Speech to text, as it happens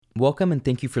Welcome and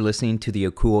thank you for listening to the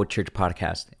Akuo Church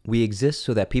podcast. We exist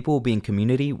so that people will be in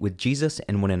community with Jesus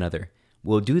and one another.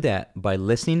 We'll do that by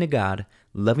listening to God,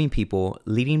 loving people,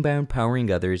 leading by empowering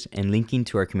others, and linking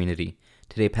to our community.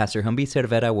 Today, Pastor Humby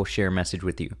Cervera will share a message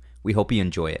with you. We hope you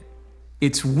enjoy it.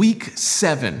 It's week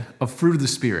 7 of Fruit of the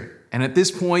Spirit, and at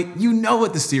this point, you know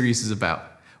what the series is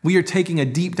about. We are taking a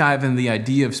deep dive into the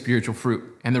idea of spiritual fruit,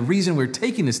 and the reason we're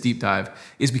taking this deep dive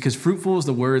is because fruitful is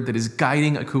the word that is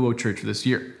guiding Akuo Church this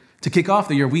year. To kick off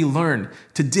the year, we learned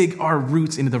to dig our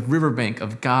roots into the riverbank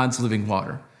of God's living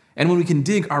water. And when we can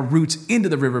dig our roots into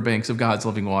the riverbanks of God's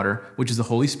living water, which is the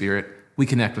Holy Spirit, we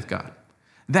connect with God.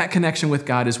 That connection with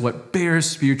God is what bears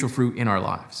spiritual fruit in our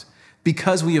lives.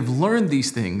 Because we have learned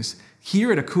these things,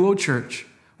 here at Akuo Church,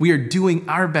 we are doing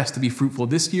our best to be fruitful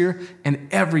this year and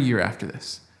every year after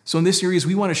this. So in this series,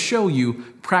 we want to show you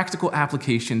practical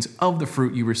applications of the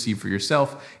fruit you receive for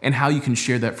yourself and how you can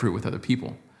share that fruit with other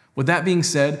people. With that being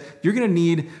said, you're going to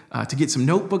need to get some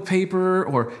notebook paper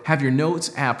or have your notes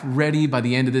app ready by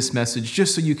the end of this message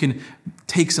just so you can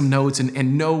take some notes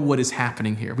and know what is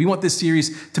happening here. We want this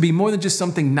series to be more than just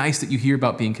something nice that you hear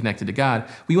about being connected to God.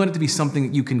 We want it to be something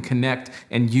that you can connect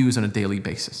and use on a daily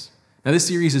basis. Now, this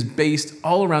series is based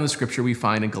all around the scripture we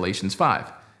find in Galatians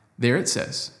 5. There it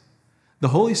says, "The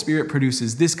Holy Spirit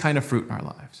produces this kind of fruit in our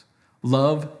lives: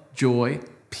 love, joy,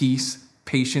 peace,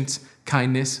 patience,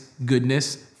 kindness,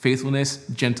 goodness, faithfulness,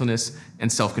 gentleness,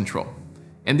 and self-control."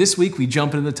 And this week, we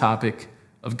jump into the topic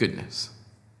of goodness.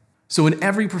 So in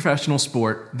every professional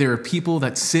sport, there are people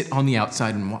that sit on the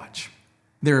outside and watch.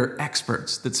 There are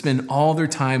experts that spend all their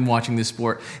time watching this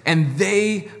sport, and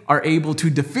they are able to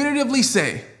definitively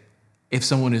say if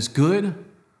someone is good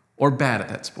or bad at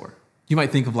that sport. You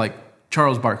might think of like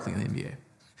Charles Barkley in the NBA.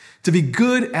 To be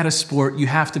good at a sport, you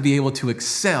have to be able to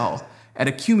excel at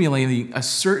accumulating a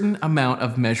certain amount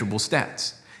of measurable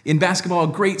stats. In basketball, a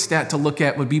great stat to look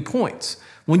at would be points.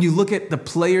 When you look at the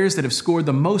players that have scored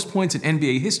the most points in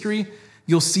NBA history,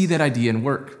 you'll see that idea in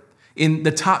work. In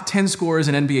the top 10 scorers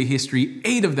in NBA history,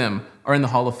 8 of them are in the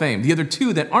Hall of Fame. The other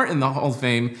 2 that aren't in the Hall of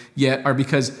Fame yet are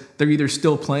because they're either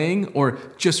still playing or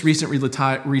just recently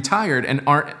retired and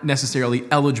aren't necessarily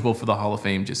eligible for the Hall of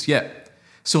Fame just yet.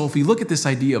 So if we look at this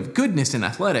idea of goodness in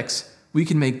athletics, we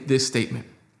can make this statement: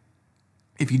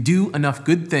 if you do enough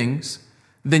good things,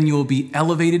 then you will be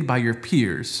elevated by your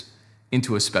peers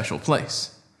into a special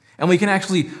place. And we can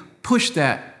actually push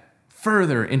that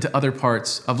further into other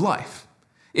parts of life.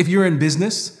 If you're in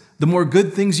business, the more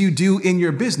good things you do in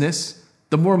your business,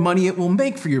 the more money it will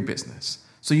make for your business.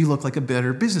 So you look like a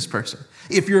better business person.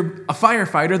 If you're a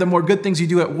firefighter, the more good things you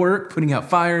do at work, putting out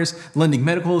fires, lending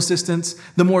medical assistance,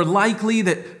 the more likely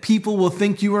that people will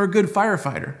think you are a good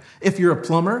firefighter. If you're a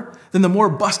plumber, then the more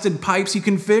busted pipes you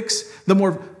can fix, the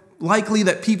more likely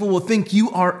that people will think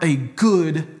you are a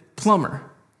good plumber.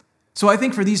 So I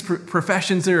think for these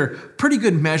professions, there are pretty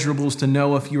good measurables to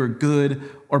know if you are good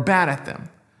or bad at them.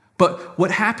 But what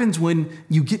happens when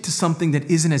you get to something that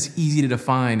isn't as easy to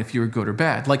define if you're good or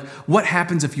bad? Like, what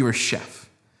happens if you're a chef?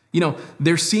 You know,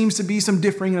 there seems to be some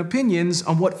differing opinions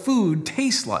on what food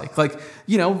tastes like. Like,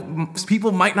 you know,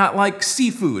 people might not like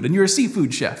seafood and you're a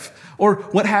seafood chef. Or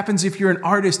what happens if you're an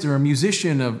artist or a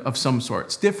musician of some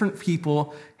sorts? Different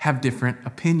people have different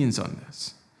opinions on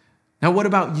this. Now, what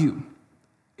about you?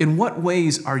 In what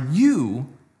ways are you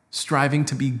striving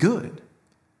to be good?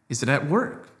 Is it at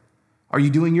work? Are you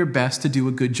doing your best to do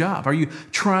a good job? Are you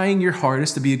trying your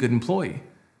hardest to be a good employee?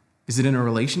 Is it in a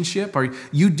relationship? Are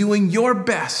you doing your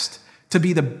best to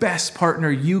be the best partner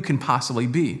you can possibly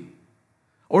be?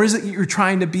 Or is it you're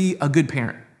trying to be a good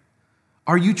parent?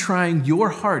 Are you trying your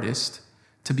hardest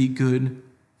to be good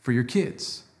for your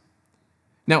kids?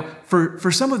 Now,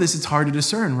 for some of this, it's hard to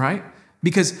discern, right?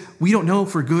 Because we don't know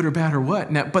if we're good or bad or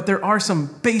what. Now, but there are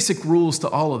some basic rules to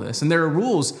all of this, and there are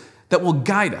rules that will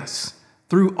guide us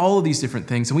through all of these different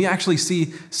things. And we actually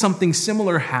see something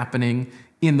similar happening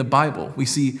in the Bible. We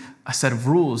see a set of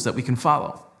rules that we can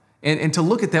follow. And to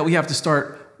look at that, we have to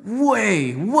start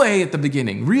way at the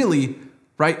beginning, really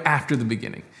right after the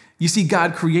beginning. You see,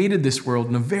 God created this world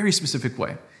in a very specific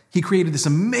way. He created this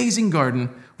amazing garden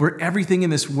where everything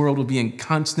in this world would be in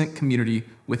constant community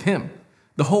with Him.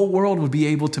 The whole world would be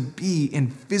able to be in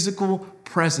physical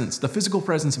presence, the physical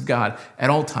presence of God at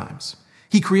all times.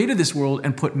 He created this world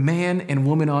and put man and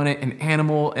woman on it, and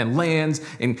animal and lands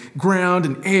and ground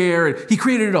and air. He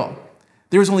created it all.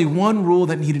 There was only one rule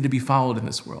that needed to be followed in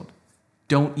this world: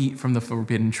 don't eat from the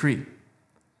forbidden tree.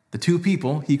 The 2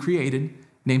 people He created,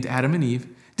 named Adam and Eve,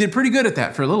 did pretty good at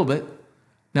that for a little bit.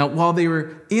 Now, while they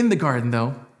were in the garden,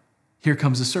 though, here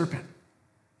comes the serpent.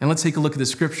 And let's take a look at the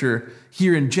scripture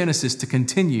here in Genesis to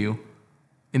continue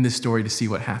in this story to see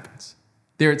what happens.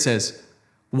 There it says,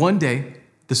 one day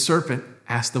the serpent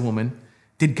asked the woman,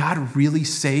 "Did God really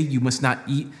say you must not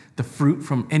eat the fruit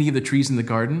from any of the trees in the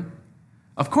garden?"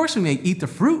 "Of course we may eat the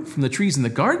fruit from the trees in the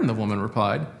garden," the woman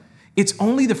replied. "It's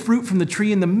only the fruit from the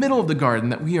tree in the middle of the garden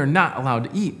that we are not allowed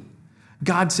to eat.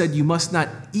 God said you must not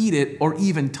eat it or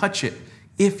even touch it.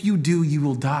 If you do, you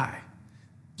will die."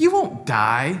 "You won't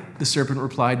die," the serpent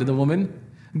replied to the woman.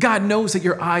 "God knows that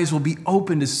your eyes will be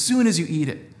opened as soon as you eat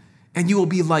it, and you will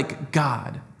be like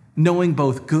God, knowing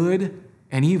both good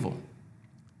and evil."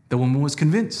 The woman was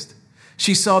convinced.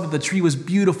 She saw that the tree was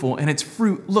beautiful and its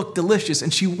fruit looked delicious,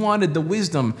 and she wanted the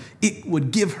wisdom it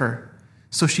would give her.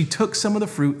 So she took some of the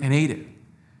fruit and ate it.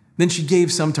 Then she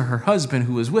gave some to her husband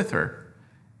who was with her,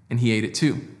 and he ate it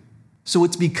too. So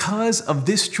it's because of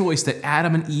this choice that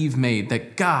Adam and Eve made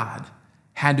that God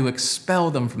had to expel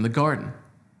them from the garden.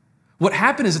 What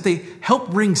happened is that they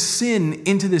helped bring sin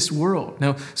into this world.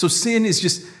 Now, so sin is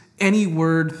just any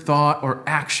word, thought, or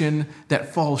action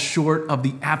that falls short of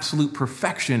the absolute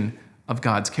perfection of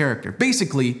God's character.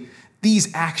 Basically, these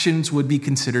actions would be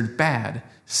considered bad.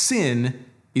 Sin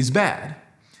is bad.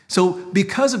 So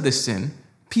because of this sin,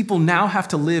 people now have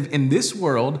to live in this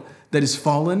world that is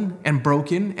fallen and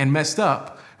broken and messed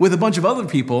up with a bunch of other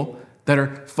people that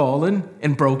are fallen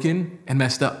and broken and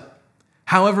messed up.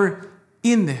 However,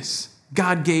 in this,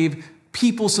 God gave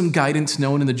people some guidance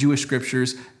known in the Jewish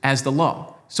scriptures as the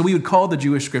law. So we would call the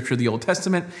Jewish scripture the Old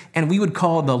Testament, and we would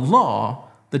call the law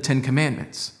the Ten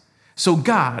Commandments. So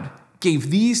God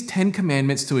gave these 10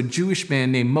 commandments to a Jewish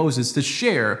man named Moses to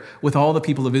share with all the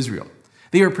people of Israel.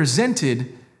 They are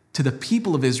presented to the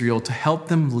people of Israel to help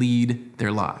them lead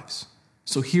their lives.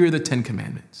 So here are the 10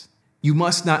 commandments. You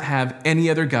must not have any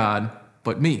other God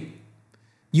but me.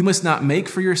 You must not make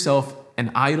for yourself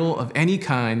an idol of any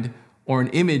kind or an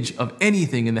image of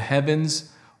anything in the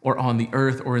heavens or on the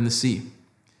earth or in the sea.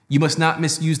 You must not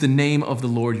misuse the name of the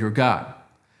Lord your God.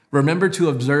 Remember to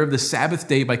observe the Sabbath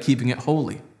day by keeping it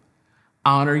holy.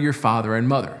 Honor your father and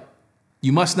mother.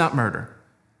 You must not murder.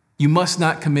 You must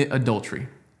not commit adultery.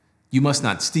 You must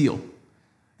not steal.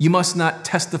 You must not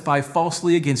testify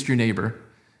falsely against your neighbor.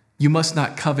 You must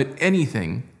not covet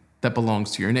anything that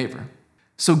belongs to your neighbor.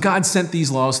 So God sent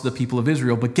these laws to the people of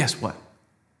Israel, but guess what?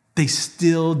 They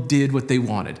still did what they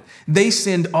wanted. They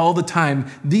sinned all the time.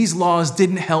 These laws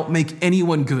didn't help make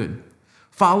anyone good.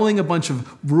 Following a bunch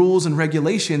of rules and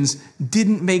regulations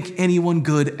didn't make anyone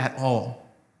good at all.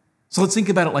 So let's think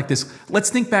about it like this. Let's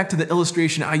think back to the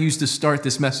illustration I used to start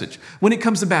this message. When it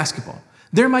comes to basketball,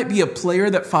 there might be a player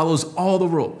that follows all the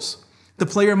rules. The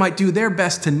player might do their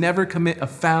best to never commit a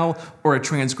foul or a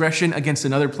transgression against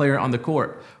another player on the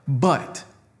court. But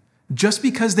just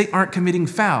because they aren't committing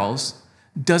fouls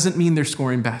doesn't mean they're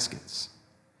scoring baskets.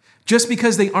 Just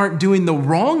because they aren't doing the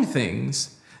wrong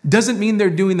things doesn't mean they're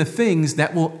doing the things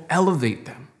that will elevate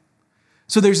them.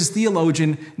 So there's this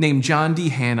theologian named John D.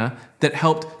 Hanna that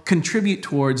helped contribute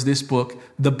towards this book,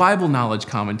 the Bible Knowledge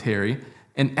Commentary,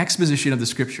 an exposition of the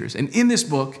scriptures. And in this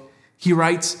book, he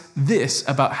writes this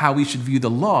about how we should view the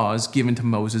laws given to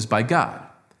Moses by God.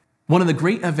 One of the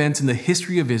great events in the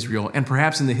history of Israel, and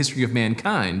perhaps in the history of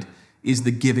mankind, is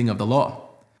the giving of the law.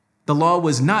 The law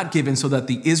was not given so that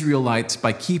the Israelites,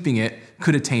 by keeping it,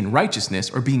 could attain righteousness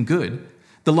or being good.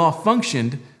 The law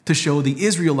functioned to show the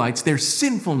Israelites their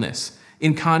sinfulness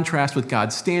in contrast with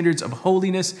God's standards of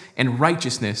holiness and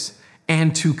righteousness,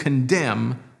 and to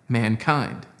condemn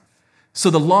mankind. So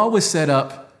the law was set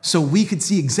up so we could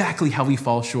see exactly how we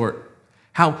fall short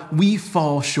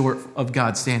of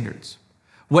God's standards.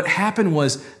 What happened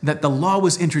was that the law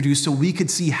was introduced so we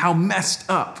could see how messed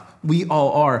up we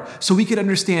all are, so we could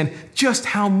understand just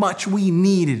how much we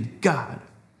needed God.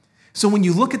 So when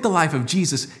you look at the life of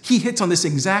Jesus, he hits on this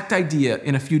exact idea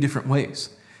in a few different ways.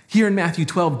 Here in Matthew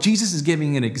 12, Jesus is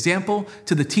giving an example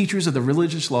to the teachers of the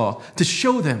religious law to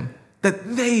show them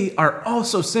that they are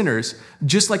also sinners,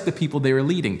 just like the people they were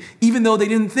leading, even though they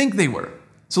didn't think they were.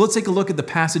 So let's take a look at the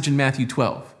passage in Matthew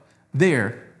 12.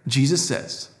 There, Jesus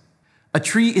says, "A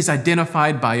tree is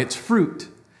identified by its fruit.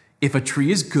 If a tree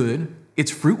is good,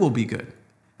 its fruit will be good.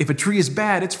 If a tree is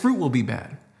bad, its fruit will be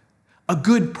bad. A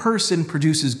good person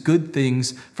produces good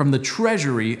things from the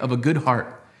treasury of a good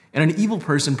heart, and an evil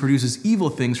person produces evil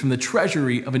things from the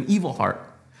treasury of an evil heart.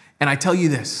 And I tell you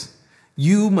this,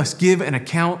 you must give an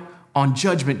account on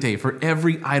Judgment Day for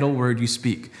every idle word you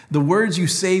speak. The words you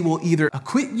say will either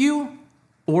acquit you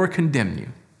or condemn you."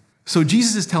 So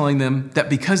Jesus is telling them that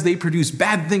because they produce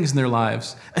bad things in their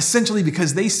lives, essentially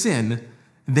because they sin,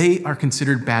 they are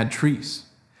considered bad trees.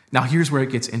 Now here's where it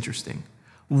gets interesting.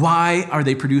 Why are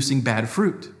they producing bad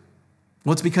fruit?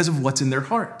 Well, it's because of what's in their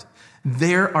heart.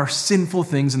 There are sinful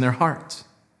things in their hearts.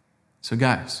 So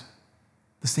guys,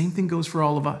 the same thing goes for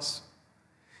all of us.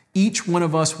 Each one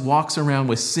of us walks around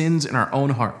with sins in our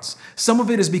own hearts. Some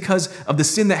of it is because of the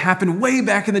sin that happened way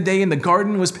back in the day in the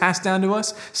garden was passed down to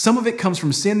us. Some of it comes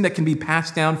from sin that can be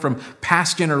passed down from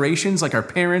past generations, like our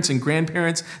parents and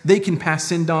grandparents. They can pass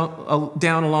sin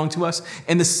down along to us.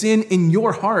 And the sin in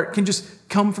your heart can just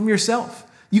come from yourself.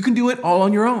 You can do it all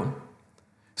on your own.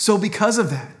 So because of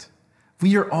that,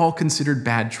 we are all considered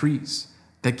bad trees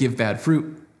that give bad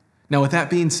fruit. Now, with that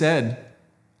being said,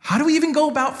 how do we even go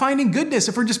about finding goodness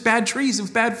if we're just bad trees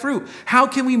with bad fruit? How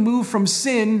can we move from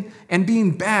sin and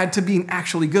being bad to being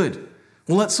actually good?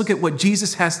 Well, let's look at what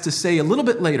Jesus has to say a little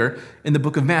bit later in the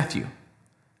book of Matthew.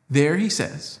 There he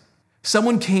says,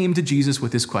 someone came to Jesus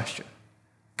with this question.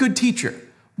 Good teacher,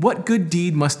 what good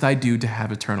deed must I do to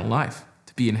have eternal life,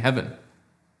 to be in heaven?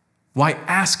 Why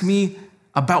ask me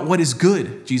about what is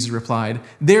good? Jesus replied.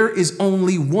 There is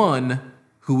only one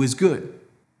who is good.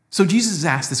 So Jesus has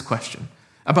asked this question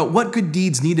about what good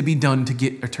deeds need to be done to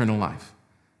get eternal life.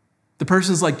 The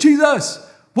person's like, Jesus,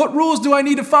 what rules do I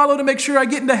need to follow to make sure I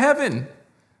get into heaven?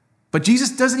 But Jesus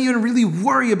doesn't even really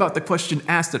worry about the question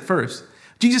asked at first.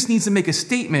 Jesus needs to make a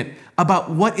statement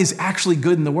about what is actually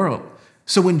good in the world.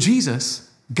 So when Jesus,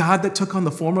 God that took on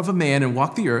the form of a man and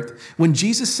walked the earth, when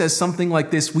Jesus says something like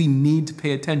this, we need to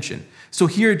pay attention. So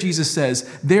here Jesus says,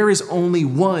 there is only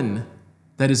one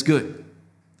that is good.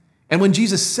 And when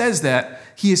Jesus says that,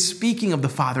 he is speaking of the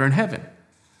Father in heaven.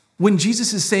 When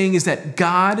Jesus is saying is that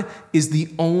God is the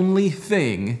only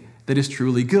thing that is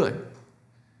truly good.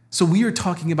 So we are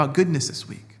talking about goodness this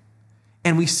week,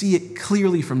 and we see it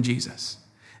clearly from Jesus.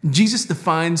 Jesus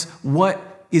defines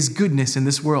what is goodness in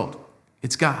this world.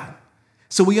 It's God.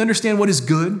 So we understand what is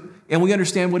good, and we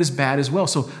understand what is bad as well.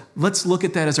 So let's look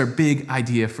at that as our big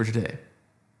idea for today.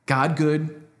 God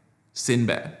good, sin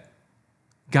bad.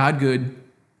 God good,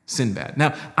 sin bad.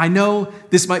 Now, I know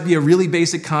this might be a really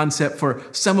basic concept for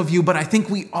some of you, but I think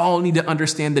we all need to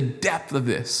understand the depth of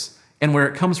this and where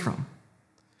it comes from.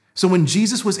 So when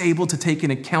Jesus was able to take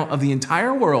an account of the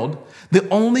entire world, the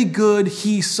only good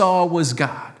he saw was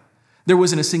God. There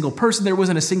wasn't a single person, there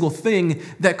wasn't a single thing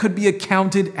that could be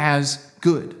accounted as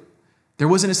good. There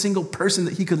wasn't a single person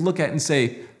that he could look at and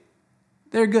say,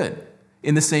 they're good,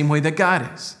 in the same way that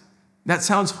God is. That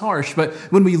sounds harsh, but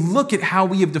when we look at how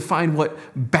we have defined what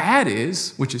bad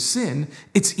is, which is sin,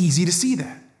 it's easy to see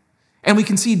that. And we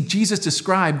can see Jesus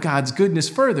describe God's goodness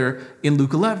further in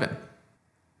Luke 11.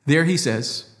 There he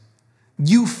says,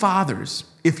 you fathers,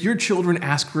 if your children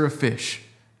ask for a fish,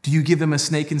 do you give them a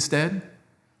snake instead?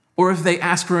 Or if they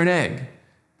ask for an egg,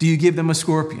 do you give them a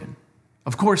scorpion?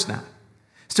 Of course not.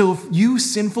 So if you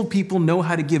sinful people know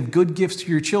how to give good gifts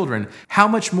to your children, how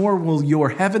much more will your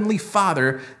heavenly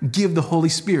Father give the Holy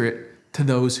Spirit to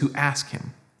those who ask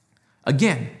him?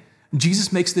 Again,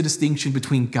 Jesus makes the distinction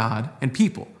between God and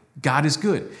people. God is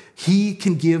good. He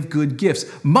can give good gifts,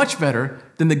 much better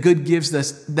than the good gifts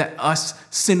that us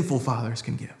sinful fathers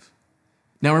can give.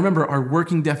 Now remember our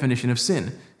working definition of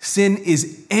sin. Sin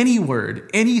is any word,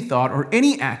 any thought, or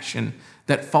any action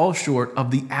that falls short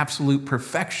of the absolute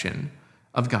perfection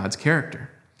of God's character.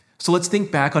 So let's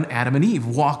think back on Adam and Eve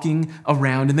walking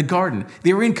around in the garden.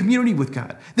 They were in community with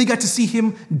God. They got to see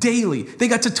him daily. They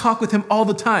got to talk with him all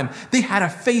the time. They had a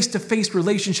face-to-face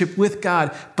relationship with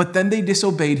God, but then they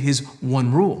disobeyed his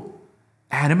one rule.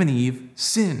 Adam and Eve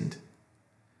sinned.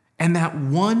 And that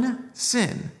one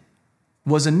sin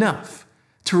was enough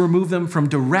to remove them from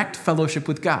direct fellowship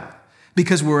with God.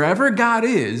 Because wherever God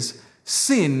is,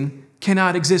 sin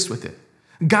cannot exist with it.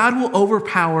 God will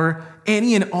overpower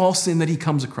any and all sin that he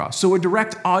comes across. So a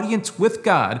direct audience with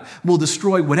God will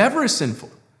destroy whatever is sinful.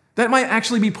 That might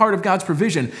actually be part of God's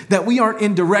provision, that we aren't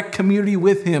in direct community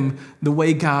with him the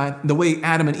way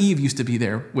Adam and Eve used to be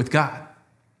there with God.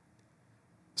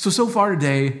 So far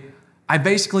today, I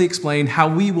basically explained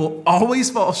how we will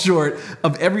always fall short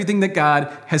of everything that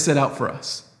God has set out for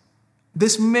us.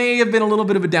 This may have been a little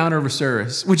bit of a downer of a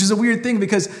service, which is a weird thing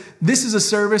because this is a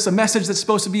service, a message that's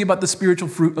supposed to be about the spiritual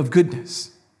fruit of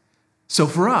goodness. So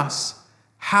for us,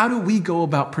 how do we go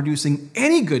about producing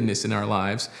any goodness in our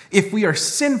lives if we are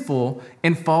sinful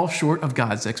and fall short of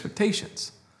God's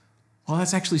expectations? Well,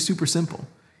 that's actually super simple.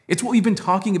 It's what we've been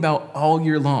talking about all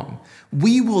year long.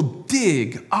 We will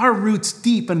dig our roots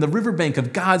deep in the riverbank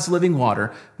of God's living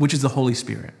water, which is the Holy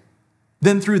Spirit.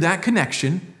 Then through that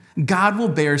connection, God will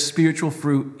bear spiritual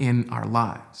fruit in our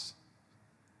lives.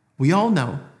 We all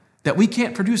know that we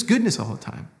can't produce goodness all the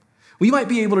time. We might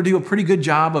be able to do a pretty good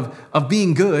job of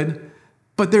being good,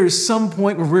 but there's some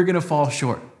point where we're going to fall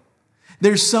short.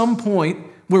 There's some point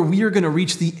where we are going to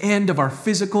reach the end of our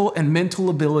physical and mental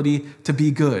ability to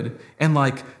be good and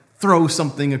like throw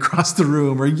something across the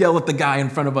room or yell at the guy in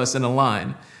front of us in a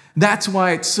line. That's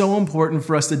why it's so important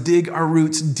for us to dig our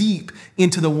roots deep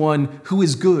into the one who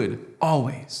is good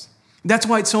always. That's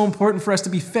why it's so important for us to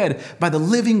be fed by the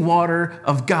living water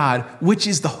of God, which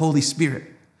is the Holy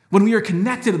Spirit. When we are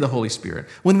connected to the Holy Spirit,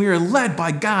 when we are led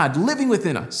by God living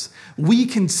within us, we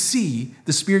can see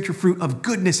the spiritual fruit of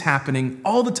goodness happening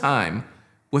all the time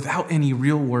without any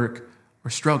real work or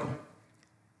struggle.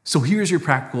 So here's your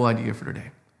practical idea for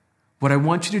today. What I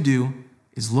want you to do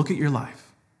is look at your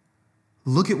life.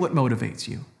 Look at what motivates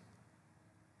you.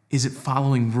 Is it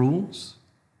following rules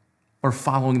or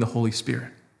following the Holy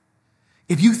Spirit?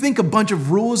 If you think a bunch of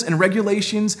rules and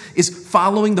regulations is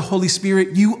following the Holy Spirit,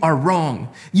 you are wrong.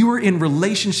 You are in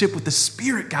relationship with the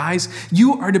Spirit, guys.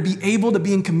 You are to be able to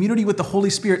be in community with the Holy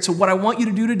Spirit. So what I want you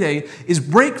to do today is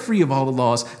break free of all the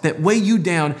laws that weigh you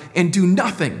down and do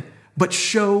nothing but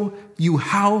show you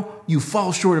how you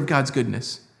fall short of God's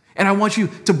goodness. And I want you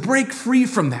to break free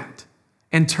from that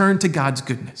and turn to God's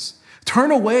goodness.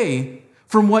 Turn away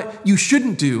from what you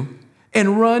shouldn't do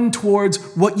and run towards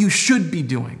what you should be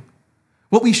doing.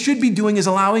 What we should be doing is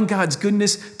allowing God's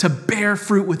goodness to bear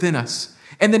fruit within us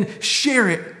and then share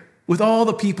it with all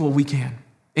the people we can.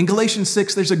 In Galatians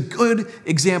 6, there's a good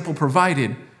example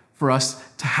provided for us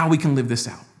to how we can live this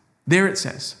out. There it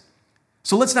says,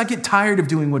 "So let's not get tired of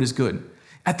doing what is good.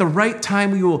 At the right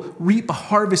time, we will reap a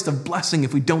harvest of blessing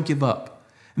if we don't give up.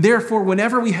 Therefore,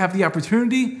 whenever we have the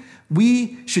opportunity,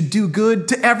 we should do good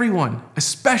to everyone,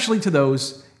 especially to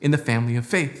those in the family of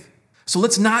faith." So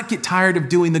let's not get tired of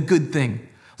doing the good thing.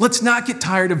 Let's not get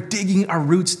tired of digging our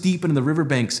roots deep into the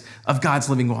riverbanks of God's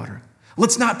living water.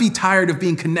 Let's not be tired of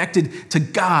being connected to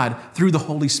God through the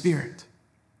Holy Spirit.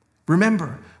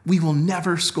 Remember, we will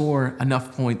never score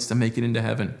enough points to make it into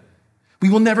heaven. We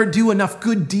will never do enough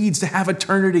good deeds to have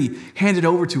eternity handed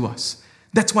over to us.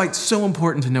 That's why it's so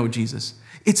important to know Jesus.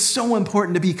 It's so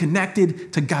important to be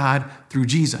connected to God through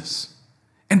Jesus.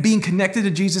 And being connected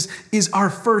to Jesus is our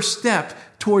first step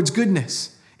towards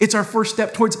goodness. It's our first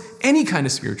step towards any kind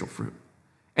of spiritual fruit.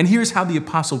 And here's how the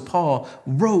Apostle Paul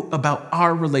wrote about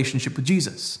our relationship with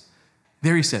Jesus.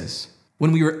 There he says,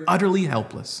 "When we were utterly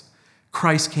helpless,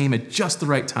 Christ came at just the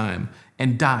right time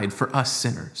and died for us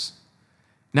sinners."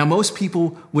 Now, most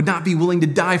people would not be willing to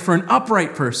die for an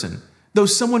upright person, though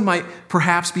someone might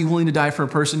perhaps be willing to die for a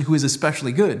person who is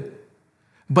especially good.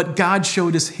 But God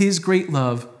showed us his great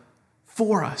love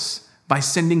for us by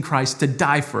sending Christ to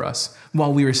die for us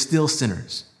while we were still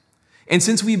sinners. And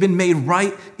since we've been made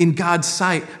right in God's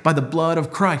sight by the blood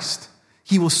of Christ,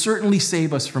 he will certainly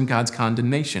save us from God's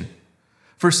condemnation.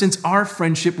 For since our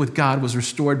friendship with God was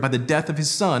restored by the death of his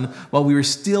Son while we were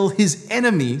still his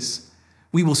enemies,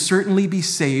 we will certainly be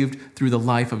saved through the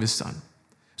life of his Son.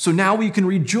 So now we can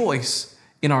rejoice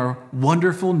in our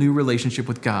wonderful new relationship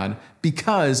with God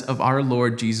because of our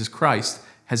Lord Jesus Christ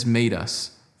has made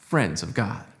us friends of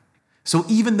God. So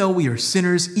even though we are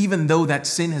sinners, even though that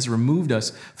sin has removed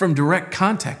us from direct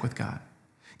contact with God,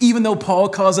 even though Paul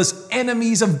calls us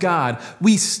enemies of God,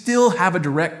 we still have a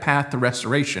direct path to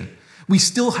restoration. We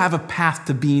still have a path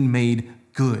to being made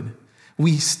good.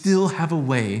 We still have a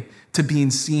way to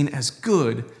being seen as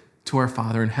good to our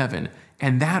Father in heaven.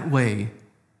 And that way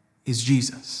is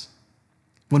Jesus.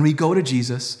 When we go to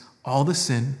Jesus, all the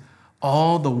sin,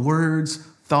 all the words,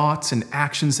 thoughts, and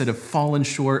actions that have fallen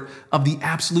short of the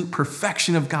absolute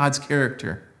perfection of God's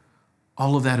character,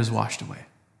 all of that is washed away.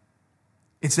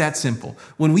 It's that simple.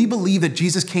 When we believe that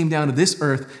Jesus came down to this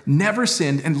earth, never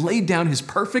sinned, and laid down his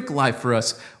perfect life for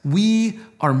us, we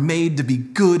are made to be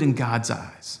good in God's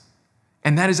eyes.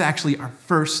 And that is actually our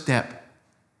first step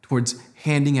towards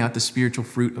handing out the spiritual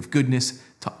fruit of goodness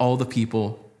to all the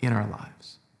people in our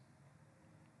lives.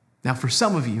 Now, for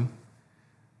some of you,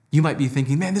 you might be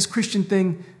thinking, man, this Christian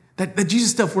thing, that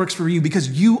Jesus stuff works for you because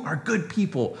you are good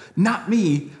people. Not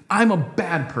me. I'm a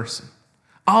bad person.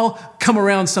 I'll come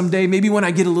around someday, maybe when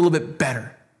I get a little bit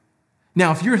better.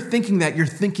 Now, if you're thinking that, you're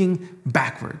thinking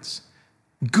backwards.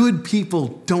 Good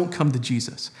people don't come to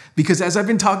Jesus because as I've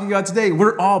been talking about today,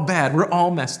 we're all bad. We're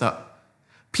all messed up.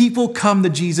 People come to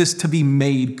Jesus to be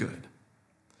made good.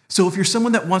 So if you're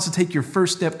someone that wants to take your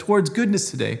first step towards goodness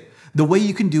today, the way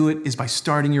you can do it is by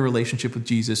starting your relationship with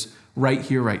Jesus right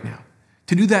here, right now.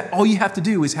 To do that, all you have to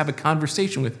do is have a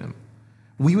conversation with him.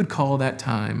 We would call that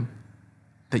time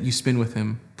that you spend with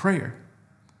him prayer.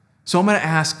 So I'm going to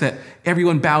ask that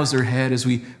everyone bows their head as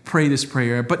we pray this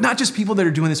prayer, but not just people that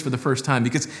are doing this for the first time,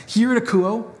 because here at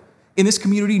Akouo, in this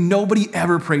community, nobody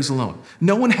ever prays alone.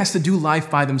 No one has to do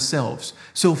life by themselves.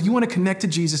 So if you want to connect to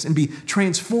Jesus and be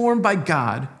transformed by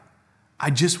God, I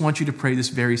just want you to pray this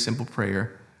very simple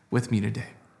prayer with me today.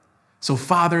 So,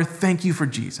 Father, thank you for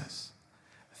Jesus.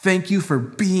 Thank you for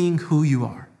being who you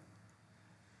are.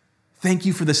 Thank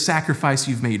you for the sacrifice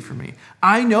you've made for me.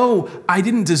 I know I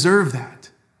didn't deserve that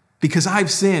because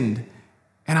I've sinned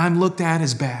and I'm looked at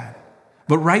as bad.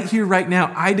 But right here, right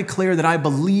now, I declare that I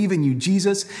believe in you,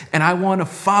 Jesus, and I want to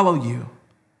follow you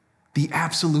the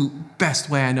absolute best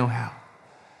way I know how.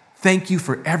 Thank you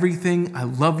for everything. I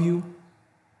love you.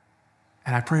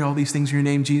 And I pray all these things in your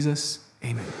name, Jesus.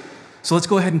 Amen. So let's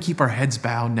go ahead and keep our heads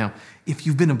bowed. Now, if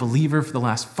you've been a believer for the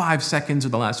last 5 seconds or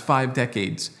the last 5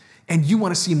 decades, and you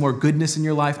want to see more goodness in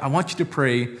your life, I want you to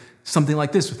pray something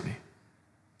like this with me.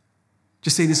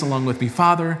 Just say this along with me.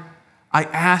 Father, I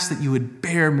ask that you would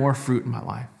bear more fruit in my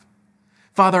life.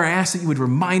 Father, I ask that you would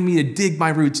remind me to dig my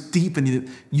roots deep into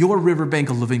your riverbank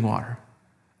of living water.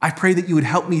 I pray that you would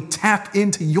help me tap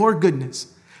into your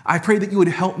goodness. I pray that you would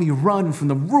help me run from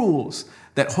the rules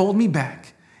that hold me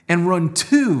back and run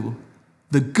to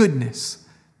the goodness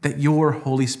that your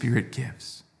Holy Spirit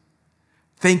gives.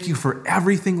 Thank you for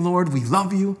everything, Lord. We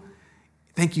love you.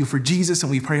 Thank you for Jesus,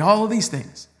 and we pray all of these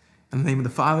things. In the name of the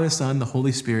Father, the Son, the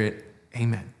Holy Spirit,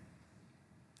 amen.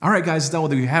 All right, guys, that's all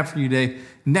that we have for you today.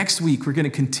 Next week, we're going to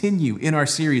continue in our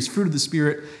series, Fruit of the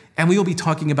Spirit, and we will be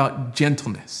talking about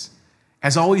gentleness.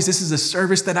 As always, this is a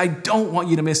service that I don't want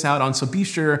you to miss out on, so be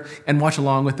sure and watch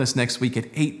along with us next week at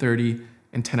 8:30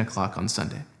 and 10 o'clock on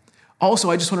Sunday. Also,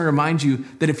 I just want to remind you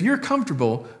that if you're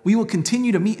comfortable, we will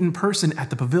continue to meet in person at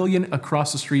the pavilion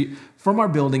across the street from our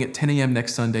building at 10 a.m.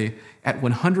 next Sunday at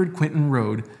 100 Quinton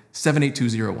Road,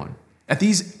 78201. At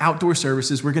these outdoor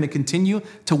services, we're going to continue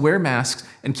to wear masks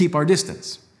and keep our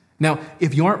distance. Now,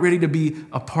 if you aren't ready to be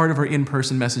a part of our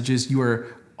in-person messages, you are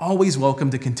always welcome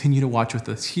to continue to watch with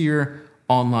us here,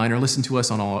 online, or listen to us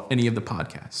on any of the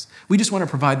podcasts. We just want to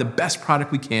provide the best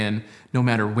product we can, no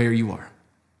matter where you are.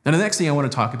 Now, the next thing I want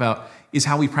to talk about is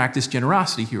how we practice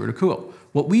generosity here at Akouo.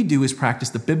 What we do is practice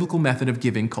the biblical method of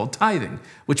giving called tithing,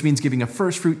 which means giving a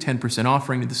first fruit 10%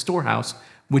 offering to the storehouse,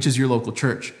 which is your local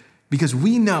church. Because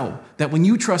we know that when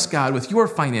you trust God with your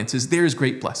finances, there is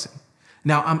great blessing.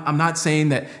 Now, I'm not saying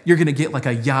that you're going to get like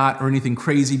a yacht or anything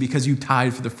crazy because you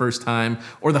tithe for the first time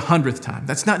or the 100th time.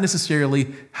 That's not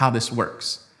necessarily how this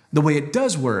works. The way it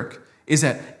does work is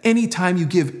that anytime you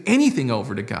give anything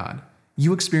over to God,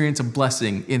 you experience a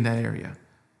blessing in that area.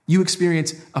 You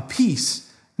experience a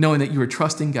peace knowing that you are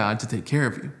trusting God to take care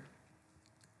of you.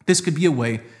 This could be a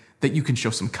way that you can show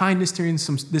some kindness during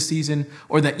this season,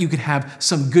 or that you could have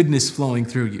some goodness flowing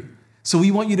through you. So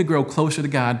we want you to grow closer to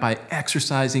God by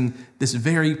exercising this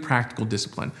very practical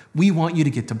discipline. We want you to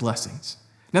get to blessings.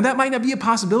 Now, that might not be a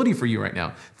possibility for you right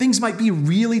now. Things might be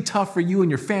really tough for you and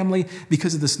your family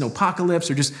because of the snowpocalypse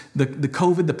or just the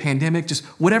COVID, the pandemic, just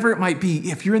whatever it might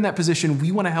be. If you're in that position, we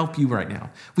want to help you right now.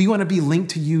 We want to be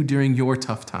linked to you during your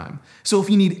tough time. So if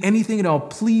you need anything at all,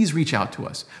 please reach out to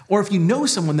us. Or if you know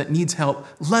someone that needs help,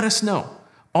 let us know.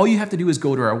 All you have to do is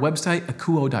go to our website,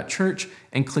 akouo.church,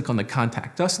 and click on the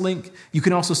Contact Us link. You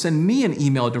can also send me an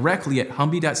email directly at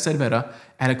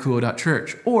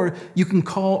humby.cervera@akouo.church, or you can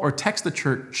call or text the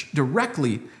church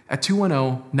directly at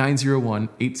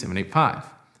 210-901-8785.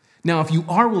 Now, if you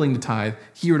are willing to tithe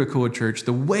here at Akouo Church,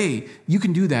 the way you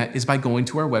can do that is by going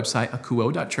to our website,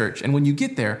 akouo.church, and when you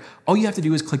get there, all you have to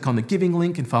do is click on the giving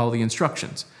link and follow the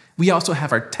instructions. We also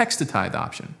have our text-to-tithe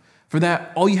option. For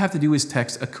that, all you have to do is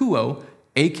text Akouo,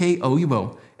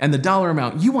 AKOUO, and the dollar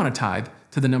amount you want to tithe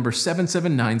to the number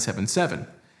 77977.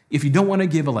 If you don't want to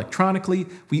give electronically,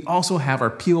 we also have our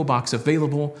P.O. Box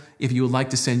available if you would like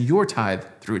to send your tithe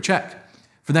through a check.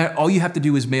 For that, all you have to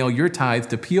do is mail your tithe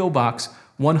to P.O. Box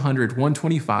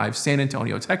 100-125, San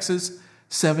Antonio, Texas,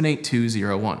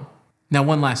 78201. Now,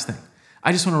 one last thing.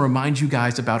 I just want to remind you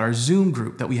guys about our Zoom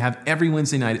group that we have every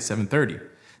Wednesday night at 7:30.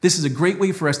 This is a great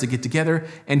way for us to get together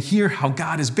and hear how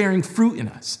God is bearing fruit in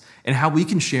us and how we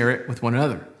can share it with one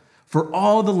another. For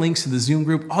all the links to the Zoom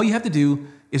group, all you have to do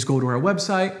is go to our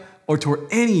website or to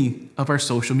any of our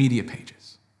social media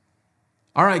pages.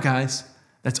 All right, guys,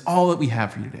 that's all that we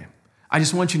have for you today. I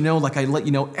just want you to know, like I let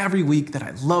you know every week, that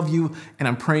I love you and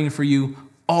I'm praying for you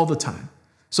all the time.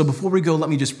 So before we go,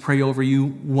 let me just pray over you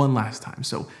one last time.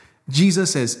 So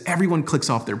Jesus, as everyone clicks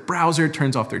off their browser,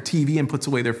 turns off their TV, and puts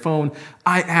away their phone,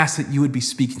 I ask that you would be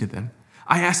speaking to them.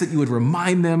 I ask that you would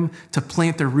remind them to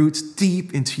plant their roots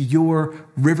deep into your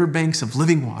riverbanks of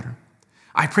living water.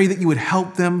 I pray that you would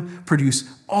help them produce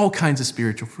all kinds of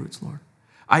spiritual fruits, Lord.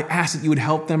 I ask that you would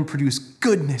help them produce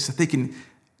goodness, that they can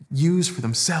use for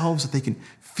themselves, that they can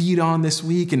feed on this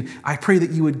week. And I pray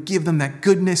that you would give them that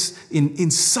goodness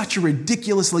in such a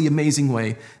ridiculously amazing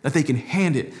way that they can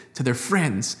hand it to their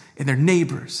friends and their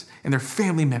neighbors and their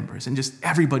family members and just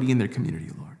everybody in their community,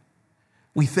 Lord.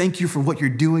 We thank you for what you're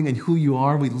doing and who you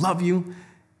are. We love you.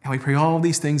 And we pray all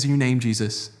these things in your name,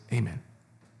 Jesus. Amen.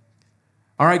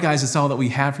 All right, guys, that's all that we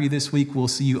have for you this week. We'll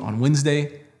see you on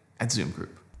Wednesday at Zoom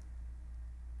Group.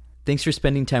 Thanks for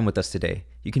spending time with us today.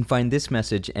 You can find this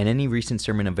message and any recent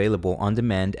sermon available on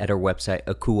demand at our website,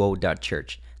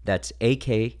 akuo.church. That's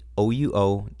akouo.church.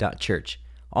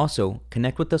 Also,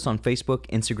 connect with us on Facebook,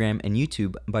 Instagram, and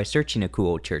YouTube by searching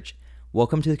Akuo Church.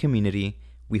 Welcome to the community.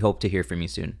 We hope to hear from you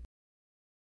soon.